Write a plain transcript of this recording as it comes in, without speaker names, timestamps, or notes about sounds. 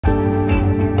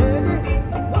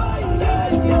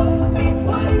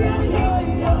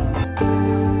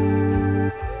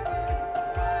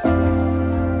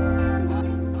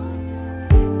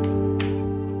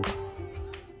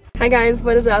Hi guys,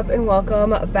 what is up and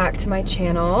welcome back to my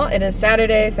channel. It is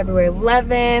Saturday, February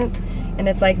 11th and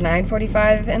it's like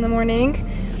 9:45 in the morning.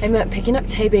 I'm picking up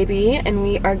Tay Baby and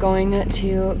we are going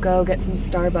to go get some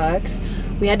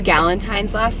Starbucks. We had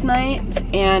Galentine's last night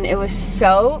and it was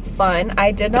so fun.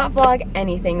 I did not vlog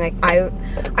anything. Like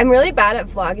I'm really bad at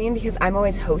vlogging because I'm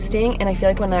always hosting and I feel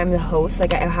like when I'm the host,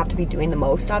 like I have to be doing the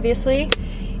most obviously.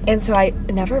 And so I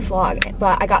never vlog,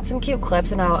 but I got some cute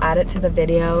clips and I'll add it to the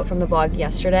video from the vlog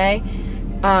yesterday.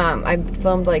 I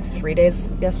filmed like 3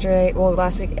 days yesterday, well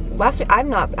last week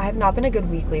I have not been a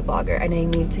good weekly vlogger and I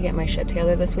need to get my shit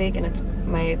together this week and it's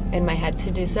in my head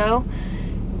to do so.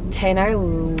 Tay and I are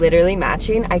literally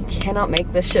matching. I cannot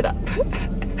make this shit up.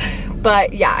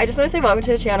 But yeah, I just want to say welcome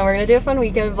to the channel. We're gonna do a fun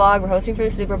weekend vlog. We're hosting for the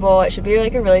Super Bowl. It should be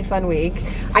like a really fun week.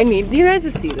 I need you guys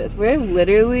to see this. We're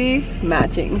literally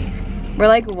matching. We're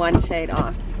like one shade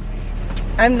off.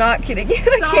 I'm not kidding you.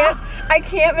 I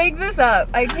can't make this up.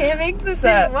 I can't make this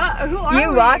up. What? Who are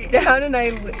you walked down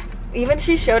and even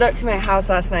she showed up to my house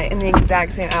last night in the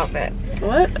exact same outfit.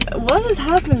 What is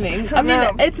happening? I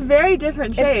mean, it's very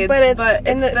different shades, but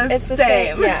it's the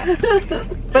same. Yeah.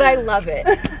 But I love it.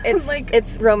 It's like,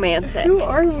 it's romantic. Who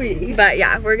are we? But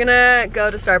yeah, we're gonna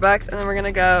go to Starbucks and then we're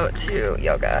gonna go to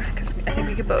yoga because I think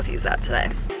we could both use that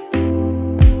today.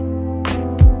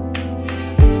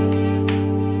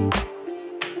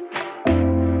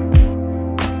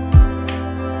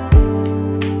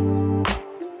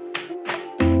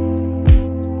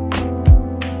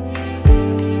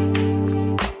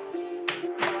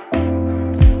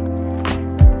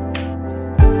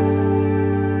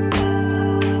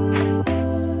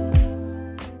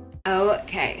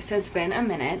 Okay, so it's been a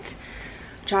minute.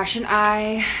 Josh and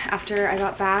I, after I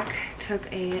got back,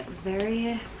 took a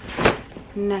very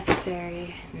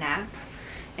necessary nap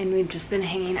and we've just been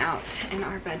hanging out in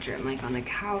our bedroom, like on the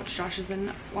couch. Josh has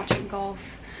been watching golf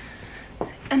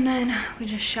and then we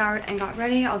just showered and got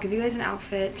ready. I'll give you guys an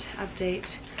outfit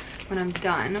update when I'm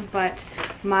done, but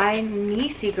my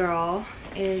niecey girl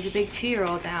is a big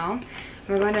 2-year-old now.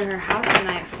 We're going to her house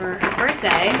tonight for her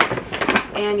birthday.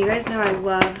 And you guys know I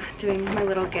love doing my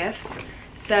little gifts.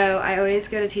 So I always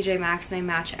go to TJ Maxx and I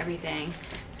match everything.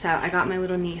 So I got my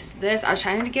little niece this. I was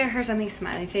trying to get her something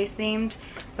smiley face themed,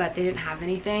 but they didn't have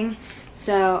anything.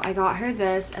 So I got her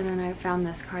this and then I found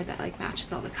this card that like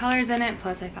matches all the colors in it.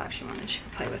 Plus I thought if she wanted, she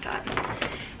could play with that.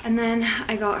 And then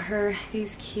I got her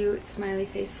these cute smiley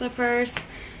face slippers.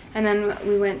 And then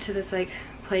we went to this like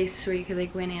place where you could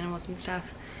like win animals and stuff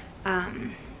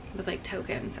with like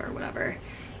tokens or whatever.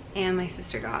 And my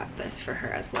sister got this for her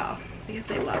as well because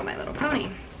they love My Little Pony.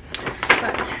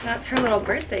 But that's her little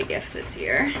birthday gift this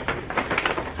year. So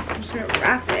I'm just gonna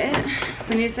wrap it.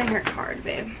 We need to send her a card,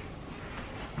 babe.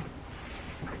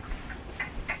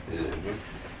 Is it in here?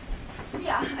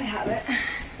 Yeah, I have it.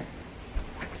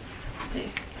 Hey,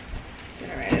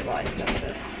 gonna write it while I stuff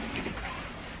this.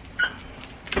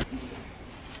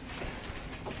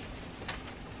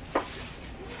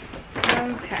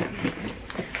 Okay.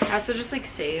 I also just like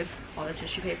save all the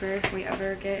tissue paper we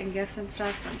ever get in gifts and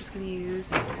stuff, so I'm just gonna use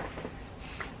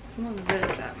some of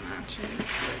this that matches,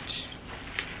 which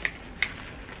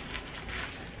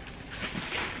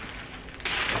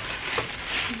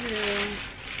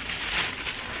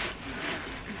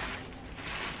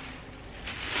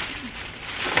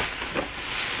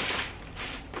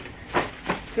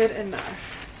good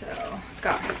enough. So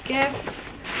got her gift.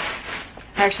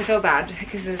 I actually feel bad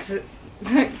because this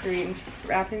green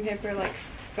wrapping paper like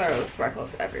throws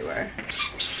sparkles everywhere.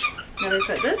 Now we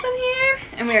put this in here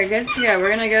and we are good to go.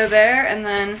 We're gonna go there and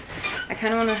then I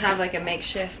kind of want to have like a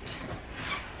makeshift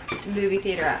movie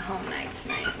theater at home night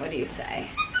tonight. What do you say?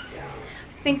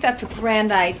 I think that's a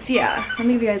grand idea. Let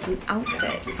me give you guys an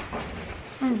outfit.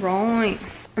 Alright.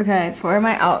 Okay, for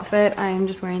my outfit I am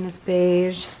just wearing this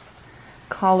beige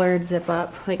collared zip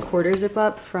up, like quarter zip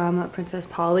up from Princess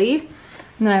Polly.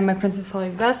 And then I have my Princess Polly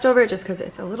vest over it just because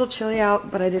it's a little chilly out,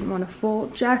 but I didn't want a full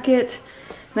jacket.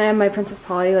 And then I have my Princess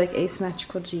Polly like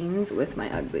asymmetrical jeans with my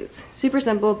Ugg boots. Super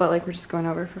simple, but like we're just going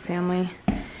over for family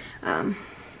and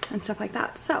stuff like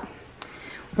that. So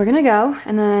we're gonna go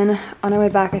and then on our way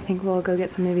back I think we'll go get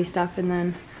some movie stuff and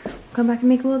then we'll come back and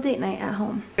make a little date night at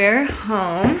home. We're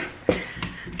home.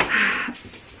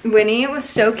 Winnie was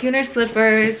so cute in her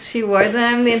slippers. She wore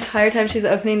them the entire time she was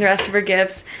opening the rest of her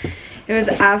gifts. It was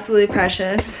absolutely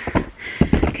precious.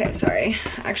 Okay, sorry.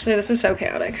 Actually, this is so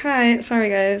chaotic. Hi, sorry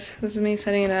guys. This is me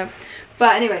setting it up.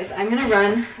 But anyways, I'm gonna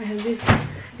run. I have these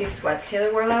sweats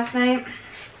Taylor wore last night.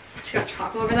 She got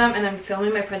chalk over them and I'm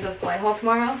filming my Princess Polly haul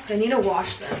tomorrow. I need to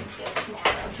wash them for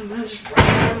tomorrow. So I'm gonna just run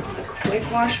them on a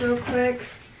quick wash real quick.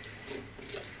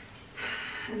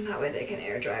 and that way they can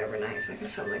air dry overnight so I can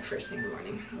film like first thing in the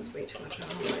morning. That was way too much. I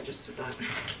don't know why I just did that.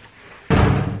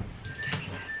 Tiny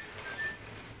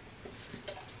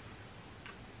bit.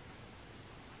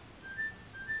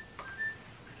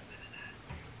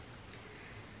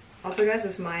 Also guys,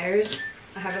 this Myers,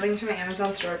 I have a link to my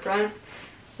Amazon storefront,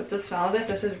 but the smell of this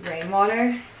is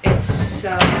rainwater. It's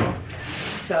so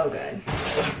good.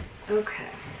 Okay.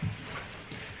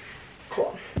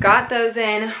 Cool. Got those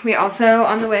in. We also,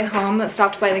 on the way home,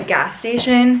 stopped by the gas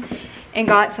station and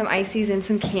got some ices and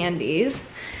some candies.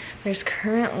 There's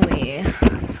currently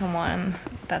someone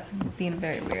that's being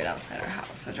very weird outside our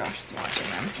house, so Josh is watching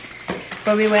them.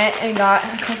 But we went and got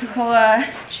a Coca-Cola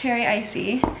cherry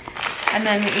icy, and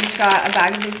then we each got a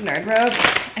bag of these nerd ropes,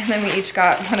 and then we each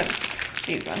got one of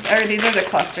these ones. Or these are the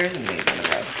clusters and these are the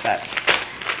ropes, but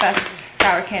best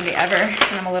sour candy ever.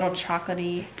 And I'm a little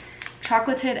chocolated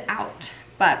out.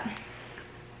 But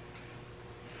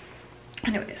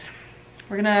anyways,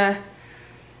 we're gonna,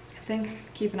 I think,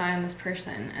 keep an eye on this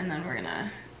person, and then we're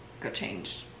gonna go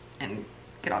change and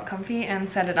get all comfy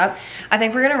and set it up. I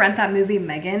think we're gonna rent that movie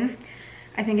Megan.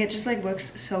 I think it just like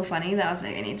looks so funny that I was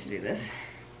like, I need to do this.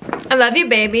 I love you,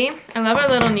 baby. I love our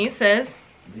little nieces.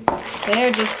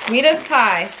 They're just sweet as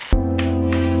pie.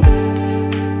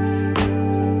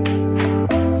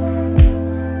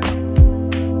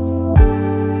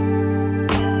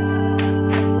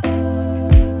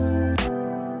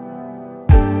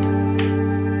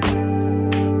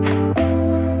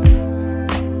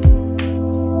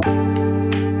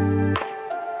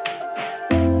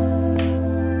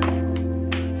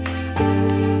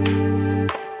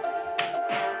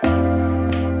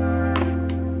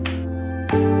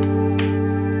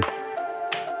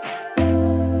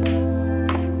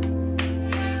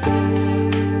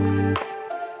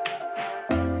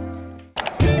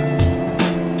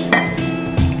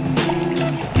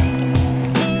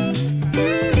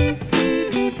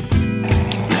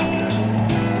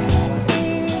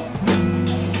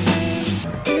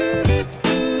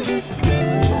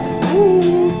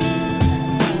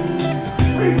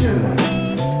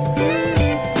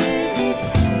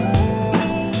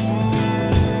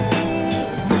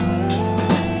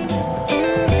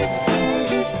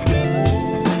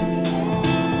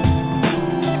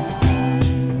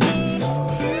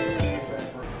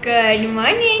 Good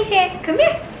morning, Jay. Come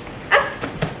here. Up.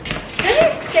 Come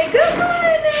here. Say good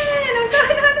morning. I'm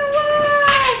going on a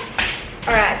walk.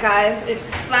 Alright, guys.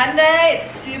 It's Sunday.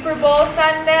 It's Super Bowl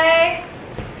Sunday.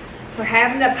 We're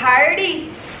having a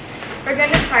party. We're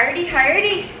gonna party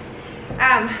hardy.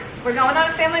 We're going on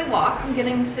a family walk. I'm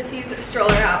getting Sissy's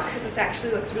stroller out because it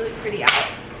actually looks really pretty out.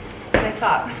 And I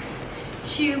thought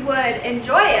she would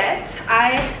enjoy it.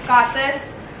 I got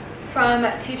this from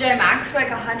TJ Maxx for like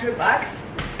 $100.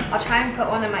 I'll try and put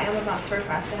one in my Amazon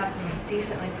storefront. They have some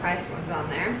decently priced ones on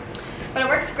there. But it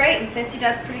works great, and Sissy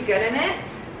does pretty good in it.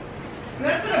 I'm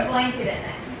gonna put a blanket in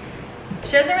it.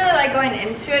 She doesn't really like going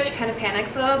into it. She kind of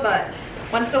panics a little, but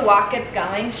once the walk gets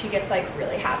going, she gets like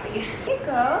really happy. Here you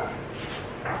go.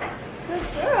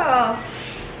 Good girl.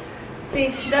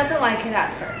 See, she doesn't like it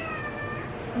at first.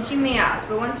 And she meows,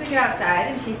 but once we get outside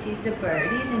and she sees the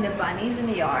birdies and the bunnies in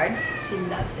the yards, she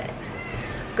loves it.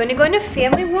 Gonna go on a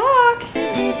family walk.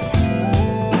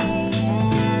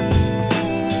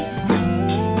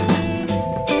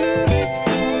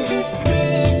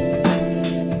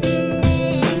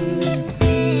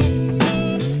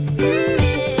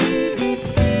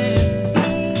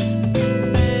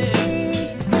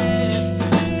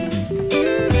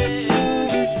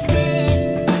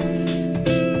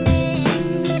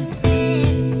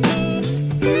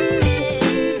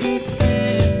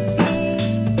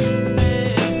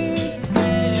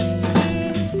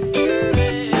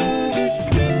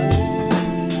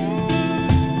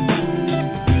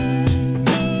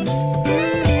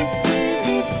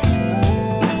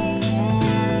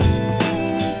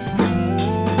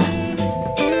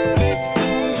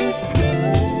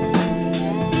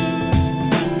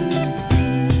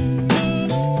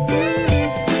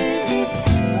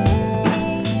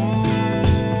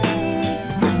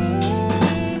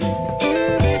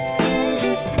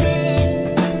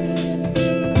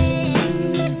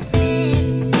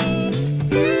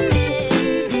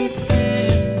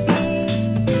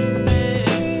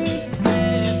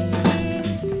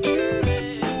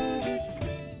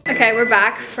 Okay, we're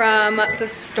back from the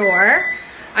store.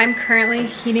 I'm currently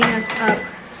heating us up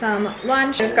some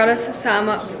lunch. Just got us some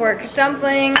pork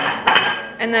dumplings,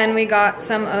 and then we got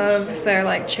some of their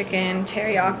like chicken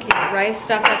teriyaki rice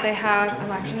stuff that they have.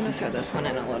 I'm actually gonna throw this one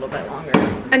in a little bit longer.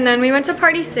 And then we went to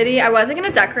Party City. I wasn't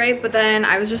gonna decorate, but then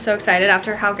I was just so excited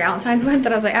after how Valentine's went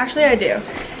that I was like, actually I do.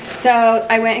 So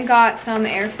I went and got some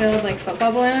air-filled like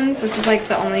football balloons. This was like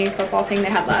the only football thing they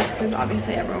had left because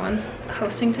obviously everyone's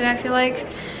hosting today, I feel like.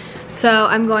 So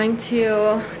I'm going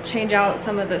to change out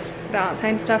some of this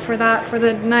Valentine stuff for that for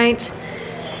the night.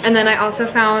 And then I also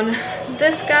found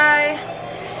this guy,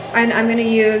 and I'm gonna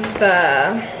use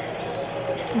the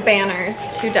banners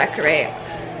to decorate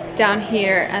down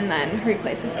here and then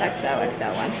replace this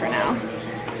XOXO one for now.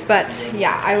 But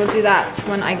yeah, I will do that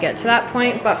when I get to that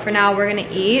point. But for now, we're gonna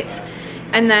eat.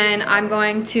 And then I'm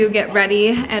going to get ready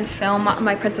and film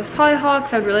my Princess Polly haul,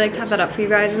 because I would really like to have that up for you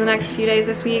guys in the next few days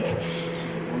this week.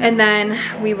 And then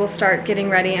we will start getting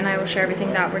ready, and I will share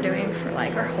everything that we're doing for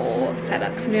like our whole setup.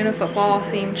 Because I'm doing a football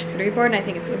themed charcuterie board, and I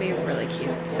think it's gonna be really cute.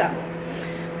 So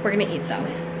we're gonna eat though.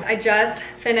 I just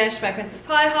finished my Princess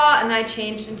Polly haul, and I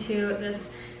changed into this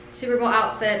Super Bowl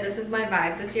outfit. This is my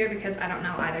vibe this year because I don't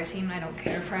know either team and I don't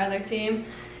care for either team.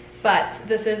 But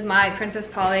this is my Princess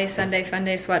Polly Sunday Fun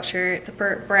Day sweatshirt, the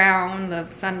burnt brown, the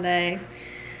Sunday,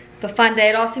 the Fun Day.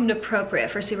 It all seemed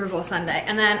appropriate for Super Bowl Sunday.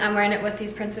 And then I'm wearing it with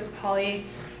these Princess Polly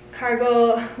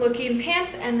cargo looking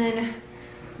pants and then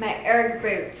my Eric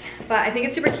boots. But I think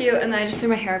it's super cute, and then I just threw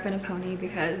my hair up in a pony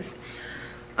because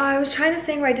I was trying to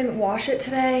sing where I didn't wash it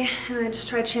today, and I just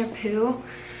tried shampoo.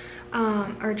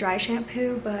 Or dry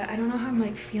shampoo, but I don't know how I'm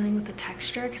like feeling with the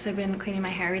texture because I've been cleaning my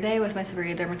hair every day with my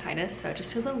seborrheic dermatitis, so it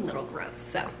just feels a little gross.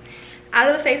 So out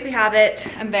of the face we have it.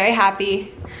 I'm very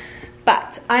happy,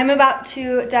 but I'm about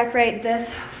to decorate this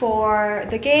for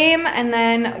the game, and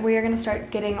then we're gonna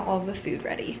start getting all the food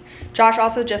ready. Josh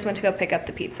also just went to go pick up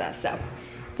the pizza, so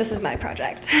this is my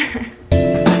project.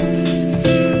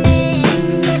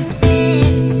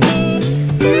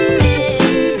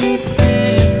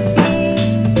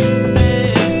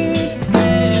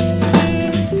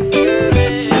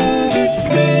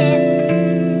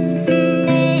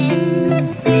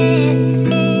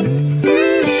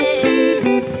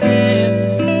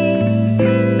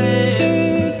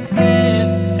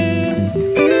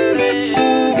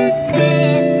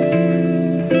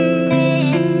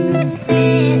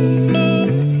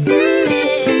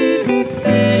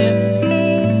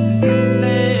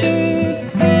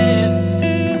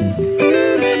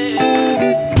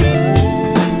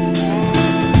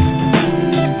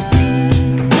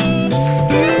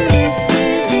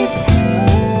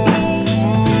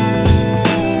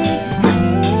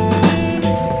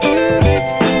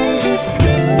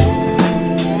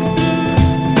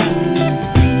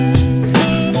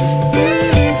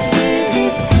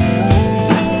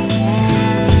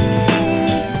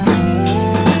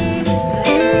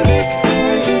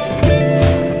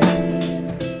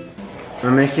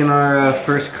 We're making our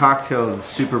first cocktail of the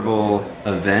Super Bowl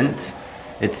event.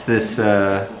 It's this,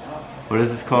 what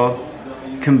is this called?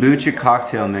 Kombucha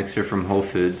cocktail mixer from Whole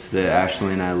Foods that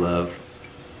Ashley and I love.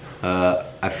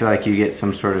 I feel like you get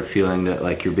some sort of feeling that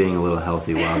like you're being a little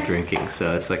healthy while drinking,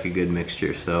 so it's like a good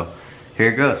mixture. So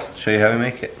here it goes. I'll show you how we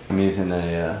make it. I'm using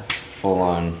a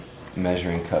full-on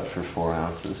measuring cup for 4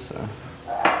 ounces, so.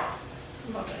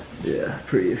 Love it. Yeah,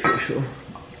 pretty official.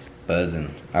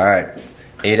 Buzzing. All right.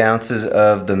 8 ounces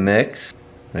of the mix.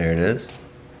 There it is.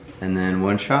 And then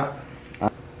 1 shot.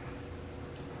 What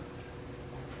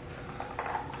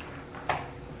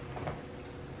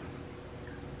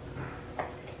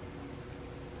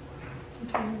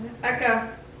time is it? Echo,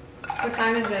 what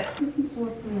time is it?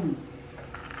 14.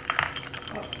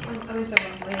 Oh, let me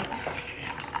someone's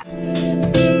late.